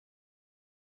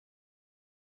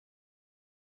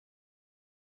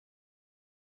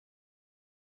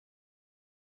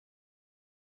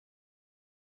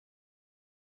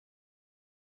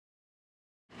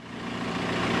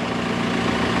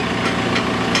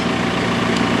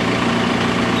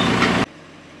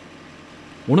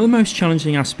One of the most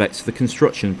challenging aspects of the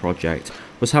construction project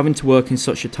was having to work in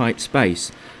such a tight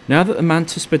space. Now that the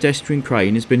Mantis pedestrian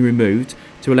crane has been removed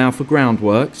to allow for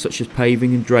groundwork such as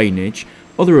paving and drainage,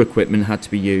 other equipment had to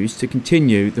be used to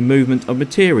continue the movement of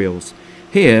materials.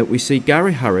 Here we see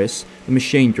Gary Harris, the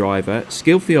machine driver,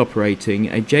 skillfully operating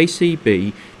a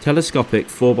JCB telescopic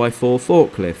 4x4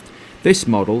 forklift. This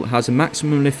model has a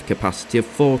maximum lift capacity of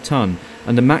 4 tonne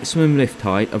and a maximum lift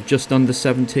height of just under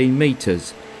 17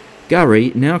 metres.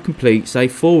 Gary now completes a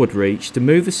forward reach to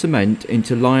move the cement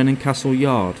into Lion and Castle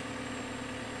Yard.